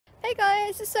Hi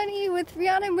guys, it's Sunnie with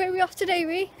Rihanna and where are we off today,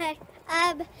 Ree? Hey,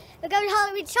 we're going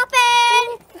Halloween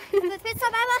shopping! For the first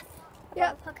time ever!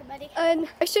 Yeah. Oh, fucking ready. And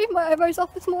I shaved my eyebrows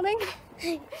off this morning.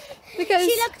 Because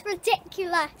she looks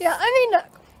ridiculous. Yeah, I mean look,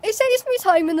 it saves me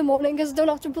time in the morning because I don't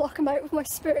have to block them out with my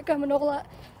spirit gum and all that.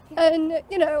 And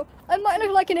you know, I might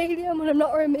look like an alien when I'm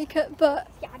not wearing makeup, but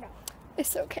yeah, I know.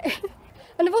 It's okay.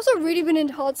 And I've also really been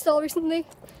into hardstyle recently.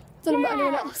 Don't know about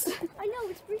anyone else. I know,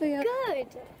 it's really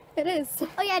good. It is.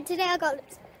 Oh yeah, today I got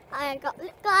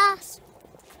lip gloss.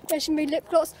 Yeah, she made lip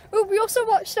gloss. Oh, we also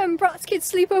watched Brat's Kids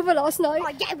Sleepover last night. Oh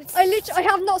yeah, it was I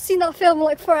have not seen that film in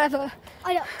like forever.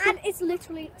 I know, and it's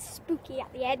literally spooky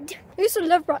at the end. I used to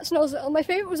love Brat's when I was little. My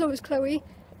favourite was always Chloe.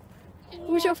 What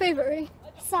was your favourite, Ree?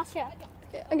 Sasha.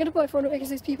 Yeah, I'm gonna put my phone away because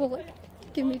these people like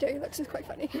give me dirty looks. It's quite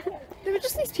funny. There were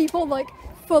just these people like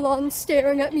full on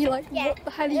staring at me like, what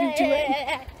the hell are you doing?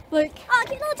 Like, oh,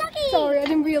 cute little doggy! Sorry, I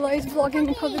didn't realise vlogging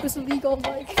in public was illegal.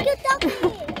 Like, cute doggy!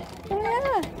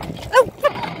 Yeah. Oh!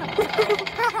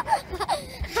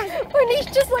 My niece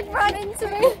just like ran into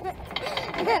me.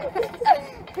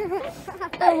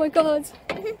 Oh my god.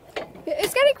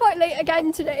 It's getting quite late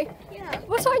again today. Yeah.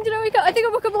 What time did I wake up? I think I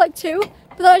woke up at like 2,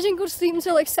 but then I didn't go to sleep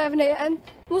until like 7 AM.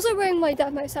 I'm also wearing my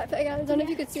Dead Mouse outfit again. I don't know if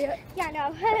you could see it. Yeah, I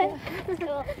know.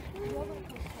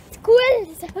 It's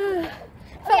cool.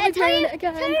 Oh yeah, tell you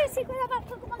a secret about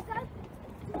Pokemon Go.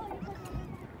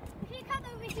 If you come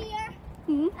over here,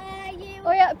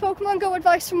 Oh yeah, Pokemon Go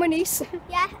advice from my niece.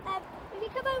 Yeah, if you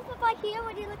come over by here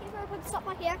when you're looking for a Pokestop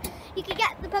by here, you can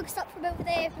get the Pokestop from over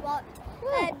there if you want.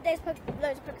 There's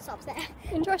loads of Pokestops there.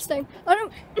 Interesting. I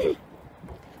don't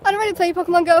really play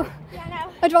Pokemon Go. Yeah, I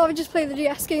know. I'd rather just play the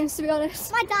DS games, to be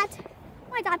honest. My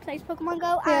dad plays Pokemon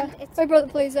Go, yeah, and it's my brother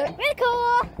plays it. really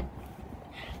cool.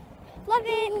 Love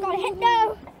it. Got a hit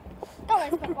no. Don't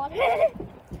let us put one.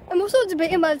 I'm also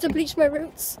debating whether to bleach my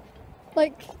roots,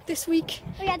 like this week,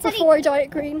 before I dye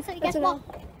it green. So guess what?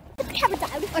 Put the camera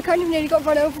down. I kind of nearly got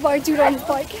run over by a dude on his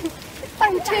bike.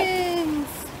 Fountains!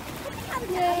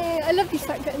 Yay! I love these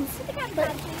fountains.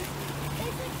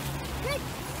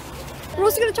 We're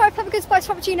also going to try pumpkin spice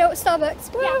frappuccino at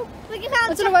Starbucks. Woo! Yeah.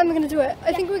 I don't know when we're going to do it.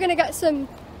 I think we're going to get some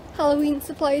Halloween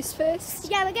supplies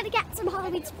first. Yeah, we're going to get some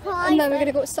Halloween supplies. And then we're going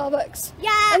to go to Starbucks.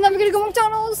 Yeah. And then we're going to go to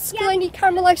McDonald's because I need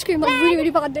caramel ice cream like really, really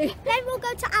badly. Then we'll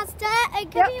go to Asda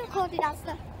and can we record in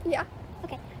Asda? Yeah.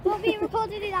 Okay. We'll be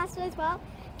recording in Asda as well.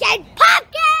 Get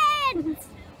pumpkins!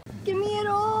 Give me it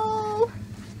all!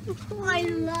 I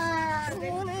love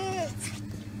it!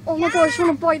 Oh my god, I just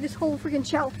want to buy this whole freaking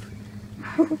shelf.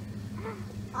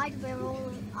 I'd have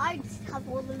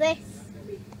all of this.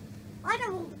 I'd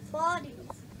have all the bodies.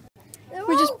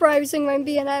 We're just browsing around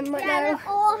B&M right now. They're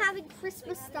all having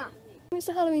Christmas stuff. Where's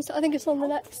the Halloween stuff? I think it's on the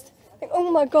next. Oh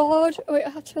my god. Oh wait, I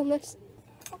have to film this.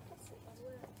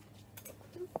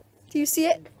 Do you see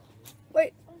it?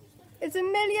 Wait. It's a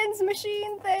millions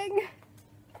machine thing.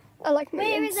 I like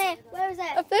millions. Where is it? Where is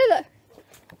it? Up there, look.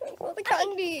 All the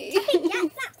candy. I can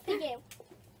get that for you.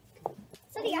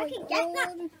 Sunnie, I can get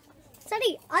that.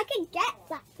 Sunnie, I can get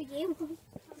that for you.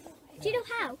 Do you know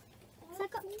how? So I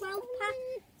got £12.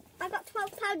 I got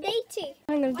 £12.80.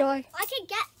 I'm gonna die. I can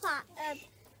get that.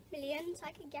 Millions.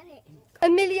 I can get it. A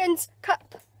millions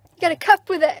cup. You get a cup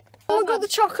with it. Oh my god, the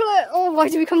chocolate. Oh, why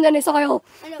did we come down this aisle?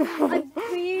 I know. I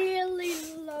really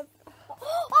love.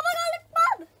 Oh my god, lip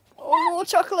balm! Oh, more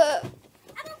chocolate.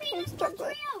 I don't mean lip balm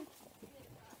trio.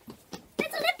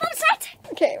 It's a lip balm set.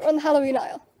 Okay, we're on the Halloween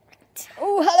aisle.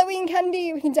 Oh, Halloween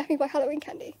candy. We can definitely buy Halloween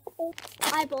candy.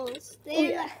 Eyeballs.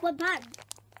 They're like £1.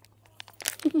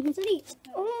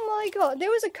 Oh my god,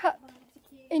 there was a cup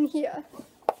in here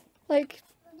like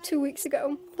 2 weeks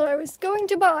ago that I was going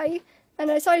to buy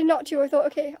and I decided not to. I thought,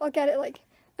 okay, I'll get it like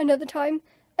another time,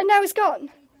 and now it's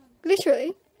gone.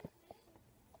 Literally.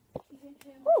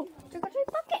 Oh, I got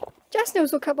a bucket. Jess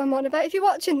knows what cup I'm on about. If you're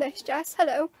watching this, Jess,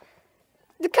 hello.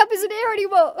 The cup isn't here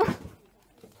anymore.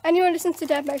 Anyone who listens to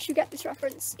Dead Mouse, you get this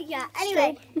reference. Yeah,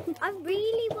 anyway, I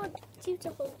really want you to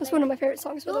hold That's one of my favourite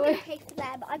songs, by the way. You're going to pay for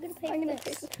them, I'm going to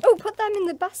pay for this. Oh, put them in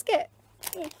the basket.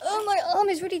 Yeah. Oh, my arm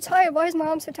is really tired. Why is my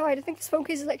arm so tired? I think this phone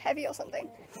case is like heavy or something.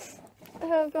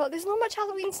 Oh god, there's not much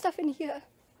Halloween stuff in here.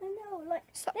 I know, like,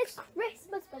 there's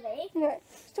Christmas for me. Yeah,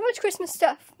 so much Christmas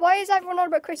stuff. Why is everyone on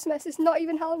about Christmas? It's not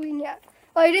even Halloween yet.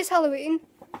 Well, it is Halloween,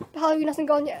 but Halloween hasn't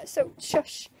gone yet, so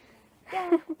shush.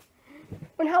 Yeah.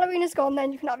 When Halloween is gone,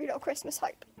 then you can have your little Christmas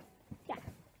hype. Yeah.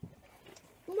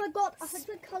 Oh my god,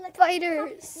 100 colour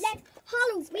spiders. LED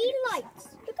Halloween lights.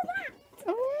 Look at that.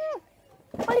 Oh,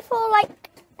 Only for like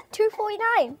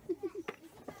 £2.49.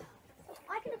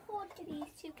 I can afford for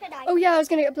these two, can I? oh yeah, I was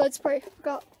gonna get blood spray.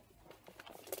 Forgot.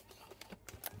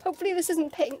 Hopefully this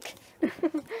isn't pink.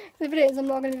 If it is, I'm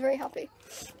not going to be very happy.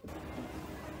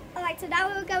 Alright, so now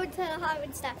we're going to the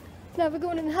Halloween stuff. Now we're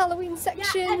going in the Halloween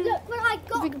section. Yeah, and look what I If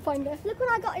we got. can find it. Look what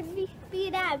I got in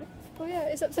B&M. Oh yeah,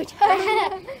 it's upside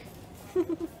down.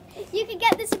 You can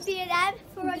get this in B&M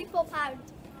for only £4.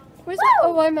 Where's it?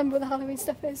 Oh, I remember where the Halloween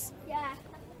stuff is. Yeah.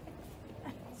 I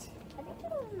think it's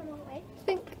on the wrong way. I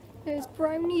think there's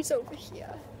brownies over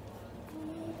here.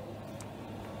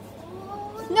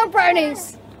 No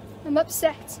brownies! I'm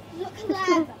upset. Look at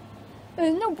them.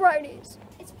 There's no brownies.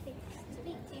 It's pink. It's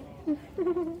pink too.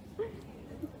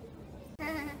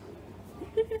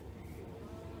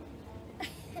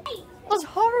 That's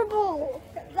horrible.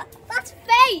 That's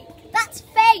fake. That's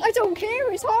fake. I don't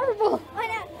care, it's horrible. I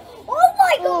know. Oh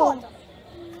my god.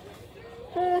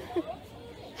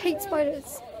 Hate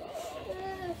spiders.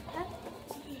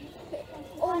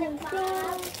 Oh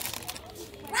god.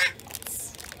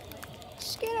 Rats.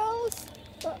 Skittles.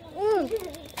 Oh,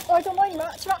 I don't mind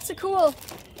rats. Rats are cool.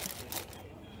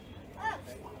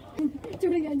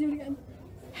 Do it again, do it again.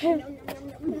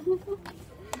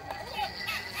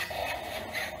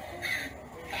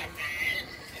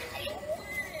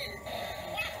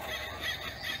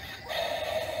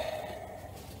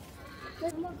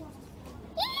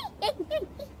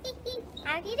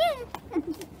 How do you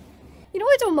do? You know,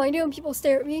 I don't mind it when people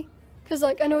stare at me. Because,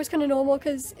 like, I know it's kind of normal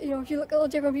because, you know, if you look at other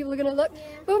different people are going to look.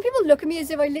 But when people look at me as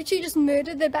if I literally just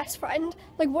murdered their best friend,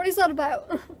 like, what is that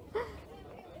about?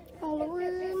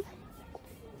 Halloween.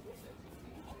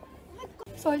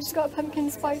 So I just got a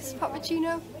pumpkin spice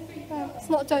cappuccino. It's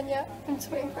not done yet. I'm just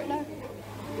waiting for it now.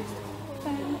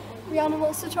 Rihanna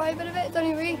wants to try a bit of it, don't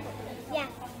you, Rhi? Yeah.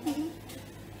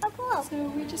 Oh, cool. So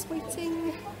we're just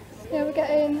waiting. Yeah, we're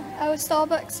getting our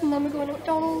Starbucks and then we're going to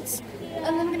McDonald's and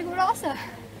then we're going to go to Asa.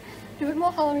 Do a bit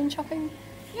more Halloween shopping.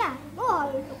 Yeah.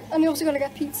 Oh. And we also got to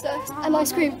get pizza and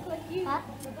ice cream. Huh?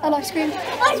 And ice cream.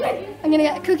 Ice cream. I'm going to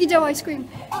get cookie dough ice cream.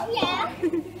 Oh yeah.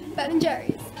 Ben and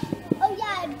Jerry's. Oh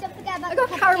yeah. And don't forget about I got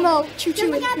the caramel pumpkin.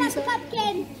 choo-choo Don't in the forget about the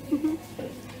freezer. pumpkin.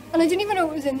 And I didn't even know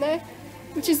it was in there,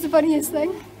 which is the funniest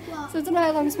thing. What? So I don't know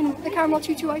how long it's been the caramel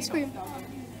choo-choo ice cream.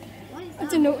 What is I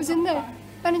didn't know it was in there.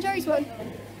 Ben and Jerry's one.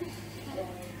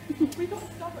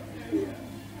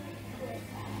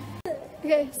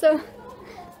 Okay, so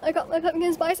I got my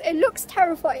pumpkin spice. It looks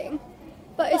terrifying,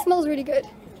 but it smells really good.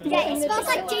 Yeah, I'm it gonna smells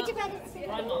taste like gingerbread.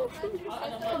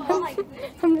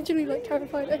 I'm literally like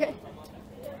terrified. Okay.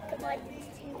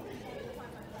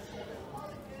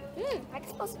 I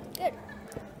can smell something good.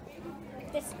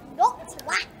 This not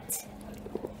wet.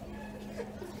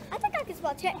 I think I can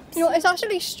smell chips. You know, it's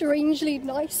actually strangely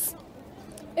nice.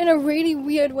 In a really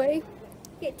weird way.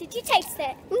 Yeah, did you taste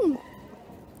it? Mm,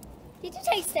 Did you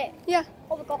taste it? yeah.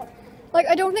 Oh my god. Like,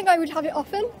 I don't think I would have it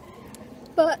often,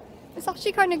 but it's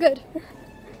actually kind of good.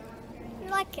 You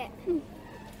like it?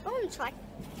 I want to try.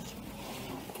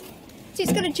 See,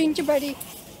 it's got a gingerbready.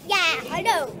 Yeah, I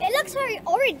know. It looks very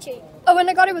orangey. Oh, and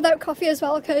I got it without coffee as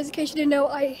well, because in case you didn't know,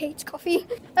 I hate coffee.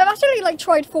 I've actually, like,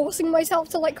 tried forcing myself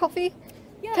to like coffee.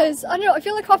 Yeah. Because, I don't know, I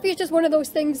feel like coffee is just one of those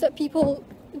things that people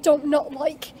don't not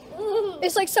like.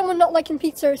 It's like someone not liking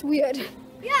pizza is weird.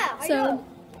 Yeah, I So, know.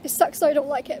 it sucks that I don't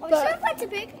like it. I But should have went to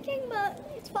Burger King, but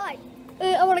it's fine.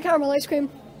 I want a caramel ice cream.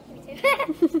 Me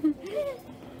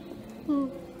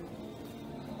too.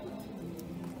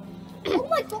 Oh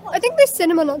my god. I think there's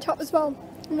cinnamon on top as well.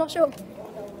 I'm not sure.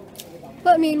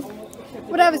 But I mean,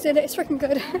 whatever's in it, it's freaking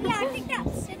good. Yeah, I think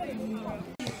that's cinnamon.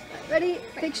 Ready?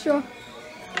 Big straw.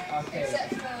 Okay.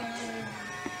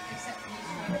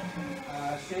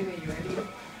 Shamie, you ready?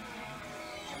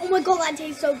 Oh my god, that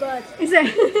tastes so good. Is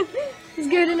it? It's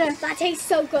good, isn't it? That tastes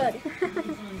so good.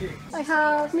 I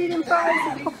have medium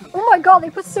fries. Oh my god, they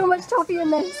put so much toffee in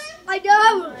this. I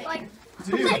know. Like,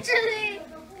 literally.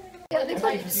 Yeah, they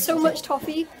put so much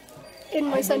toffee in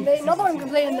my sundae. Not that I'm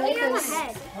complaining though, Look at my because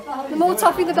head. the more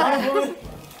toffee the better.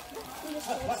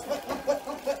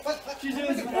 She's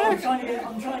doing it.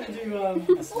 I'm trying to do a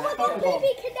Oh snap. my god,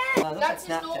 baby connect. That's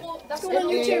just normal. That's Going on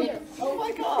YouTube. Oh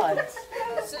my god.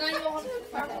 So now you'll have to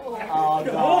purple. Oh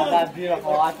god, that's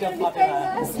beautiful. I feel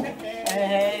popular.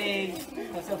 Hey,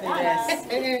 I'm so famous.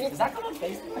 Is that going on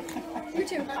Facebook?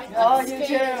 YouTube. Oh,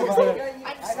 YouTube.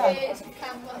 I'm scared of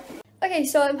camera. Okay,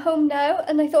 so I'm home now,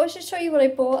 and I thought I should show you what I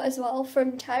bought as well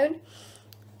from town.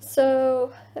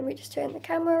 So let me just turn the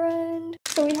camera around.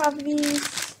 So we have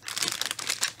these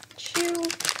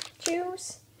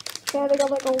chews. Yeah, they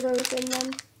got like all those in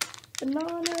them.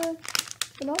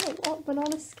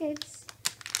 Banana skids.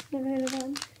 Never heard of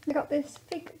them. We got this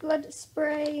fake blood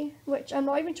spray, which I'm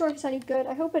not even sure if it's any good.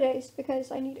 I hope it is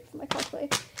because I need it for my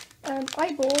cosplay.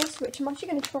 Eyeballs, which I'm actually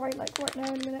going to try like right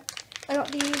now in a minute. I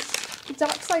got these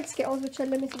Dark Side Skittles, which are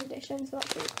limited edition, so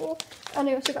that's really cool. And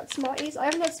I also got Smarties. I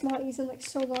haven't had Smarties in like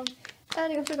so long.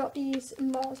 And I also got these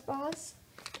Mars bars.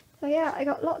 So yeah, I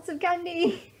got lots of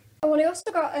candy. Oh, and I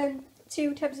also got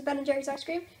 2 tubs of Ben & Jerry's ice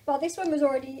cream. Well, this one was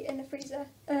already in the freezer,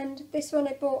 and this one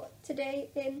I bought today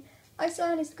in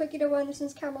Iceland. It's the cookie dough one. This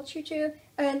one's caramel choo choo,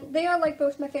 and they are like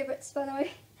both my favourites, by the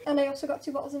way. And I also got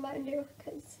 2 bottles of Mountain Dew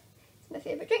because it's my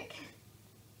favourite drink.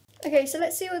 Okay, so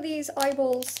let's see what these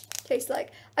eyeballs taste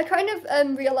like. I kind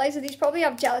of realised that these probably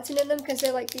have gelatin in them because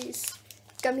they're like these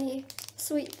gummy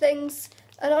sweet things,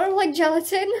 and I don't like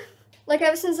gelatin. Like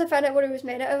ever since I found out what it was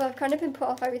made out of, I've kind of been put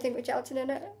off everything with gelatin in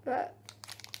it, but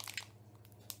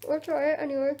we'll try it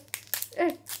anyway.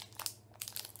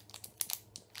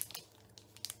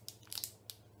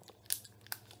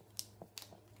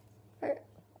 Right.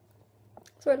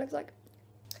 That's what it looks like.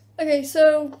 Okay,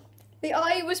 so the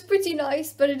eye was pretty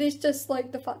nice, but it is just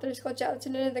like the fact that it's got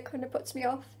gelatin in it that kind of puts me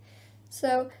off.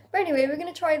 So, but anyway, we're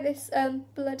going to try this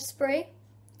blood spray.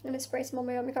 I'm going to spray some on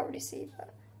my arm, you can't really see,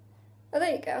 but oh,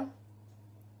 there you go.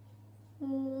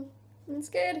 It's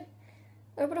good.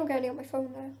 I hope I don't get any on my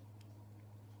phone now.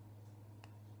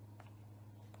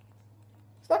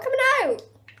 It's not coming out!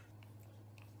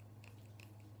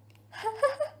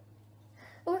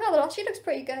 Oh my god, that actually looks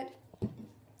pretty good.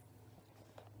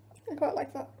 I quite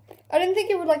like that. I didn't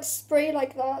think it would like spray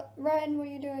like that. Ryan, what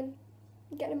are you doing?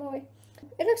 Get him away.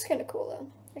 It looks kind of cool though,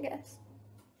 I guess.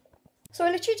 So I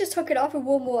literally just took it off with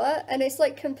warm water and it's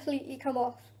like completely come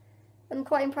off. I'm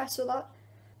quite impressed with that.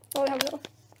 Oh, I have it off.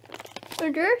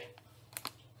 Okay.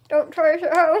 Don't try it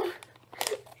at home.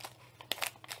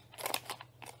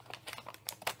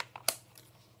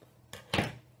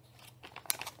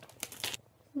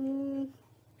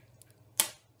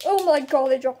 Oh my god,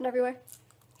 they're dropping everywhere.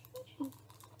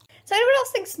 So anyone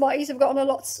else think Smarties have gotten a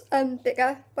lot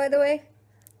bigger, by the way?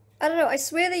 I don't know, I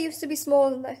swear they used to be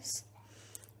smaller than this.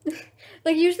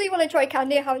 Like usually when I try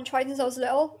candy, I haven't tried since I was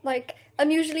little. Like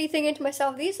I'm usually thinking to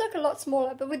myself, these look a lot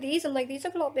smaller, but with these I'm like, these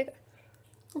look a lot bigger.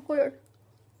 Oh, weird.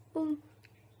 I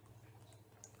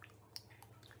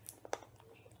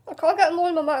can't get them all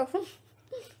in my mouth.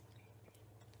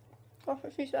 That's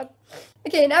what she said.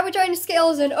 Okay, now we're trying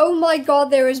Skittles and oh my god,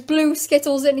 there is blue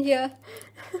Skittles in here.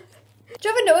 Do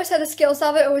you ever notice how the Skittles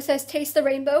have it always says taste the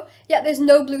rainbow? Yet there's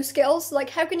no blue Skittles. Like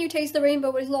how can you taste the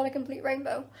rainbow when it's not a complete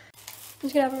rainbow? I'm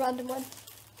just gonna have a random one.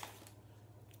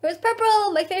 Oh, it's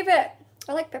purple, my favourite.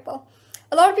 I like purple.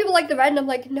 A lot of people like the red and I'm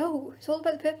like, no, it's all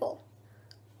about the purple.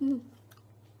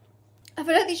 I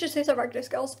feel like these just taste like regular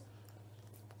Skittles.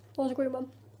 That was a green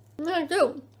one. Yeah, I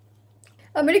do.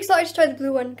 I'm really excited to try the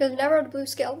blue one because I've never had a blue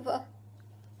Skittle before.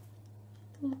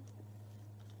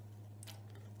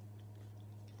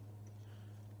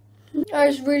 That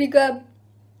is really good.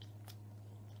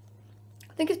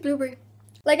 I think it's blueberry.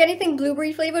 Like anything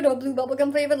blueberry flavoured or blue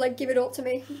bubblegum flavoured, like give it all to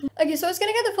me. Okay, so I was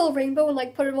gonna get the full rainbow and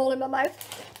like put it all in my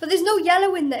mouth, but there's no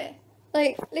yellow in there.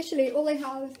 Like literally all I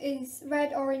have is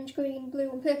red, orange, green,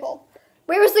 blue and purple.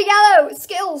 Where is the yellow?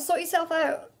 Skittles, sort yourself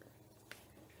out.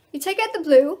 You take out the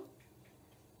blue,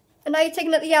 and now you're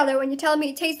taking out the yellow and you're telling me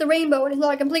it tastes the rainbow and it's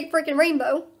not a complete freaking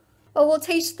rainbow. Well, we'll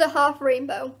taste the half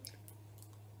rainbow.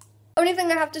 Only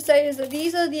thing I have to say is that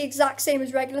these are the exact same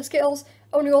as regular Skittles,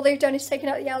 only all they've done is taken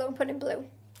out the yellow and put in blue.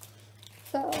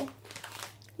 So,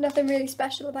 nothing really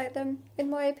special about them, in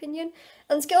my opinion.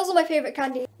 And Skittles are my favourite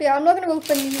candy. But yeah, I'm not going to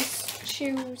open these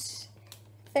shoes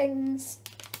things.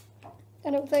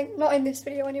 I don't think. Not in this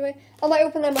video anyway. I might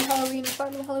open them on Halloween,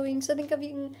 final Halloween, so I think I've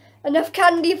eaten enough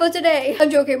candy for today. I'm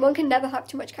joking, one can never have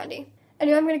too much candy.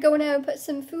 Anyway, I'm going to go now and put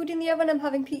some food in the oven. I'm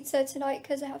having pizza tonight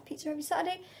because I have pizza every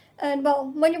Saturday. And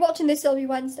well, when you're watching this, it'll be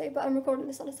Wednesday, but I'm recording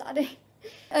this on a Saturday.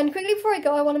 And quickly before I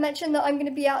go, I want to mention that I'm going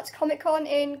to be at Comic Con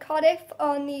in Cardiff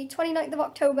on the 29th of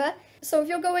October. So if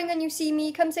you're going and you see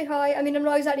me, come say hi. I mean, I'm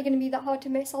not exactly going to be that hard to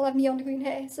miss. I'll have neon green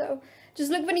hair, so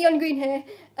just look for neon green hair,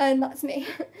 and that's me.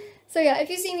 So yeah, if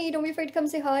you see me, don't be afraid to come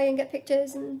say hi and get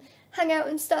pictures and hang out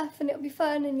and stuff, and it'll be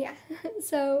fun, and yeah.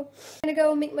 So I'm going to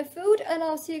go and make my food, and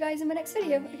I'll see you guys in my next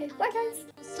video. Okay, bye guys!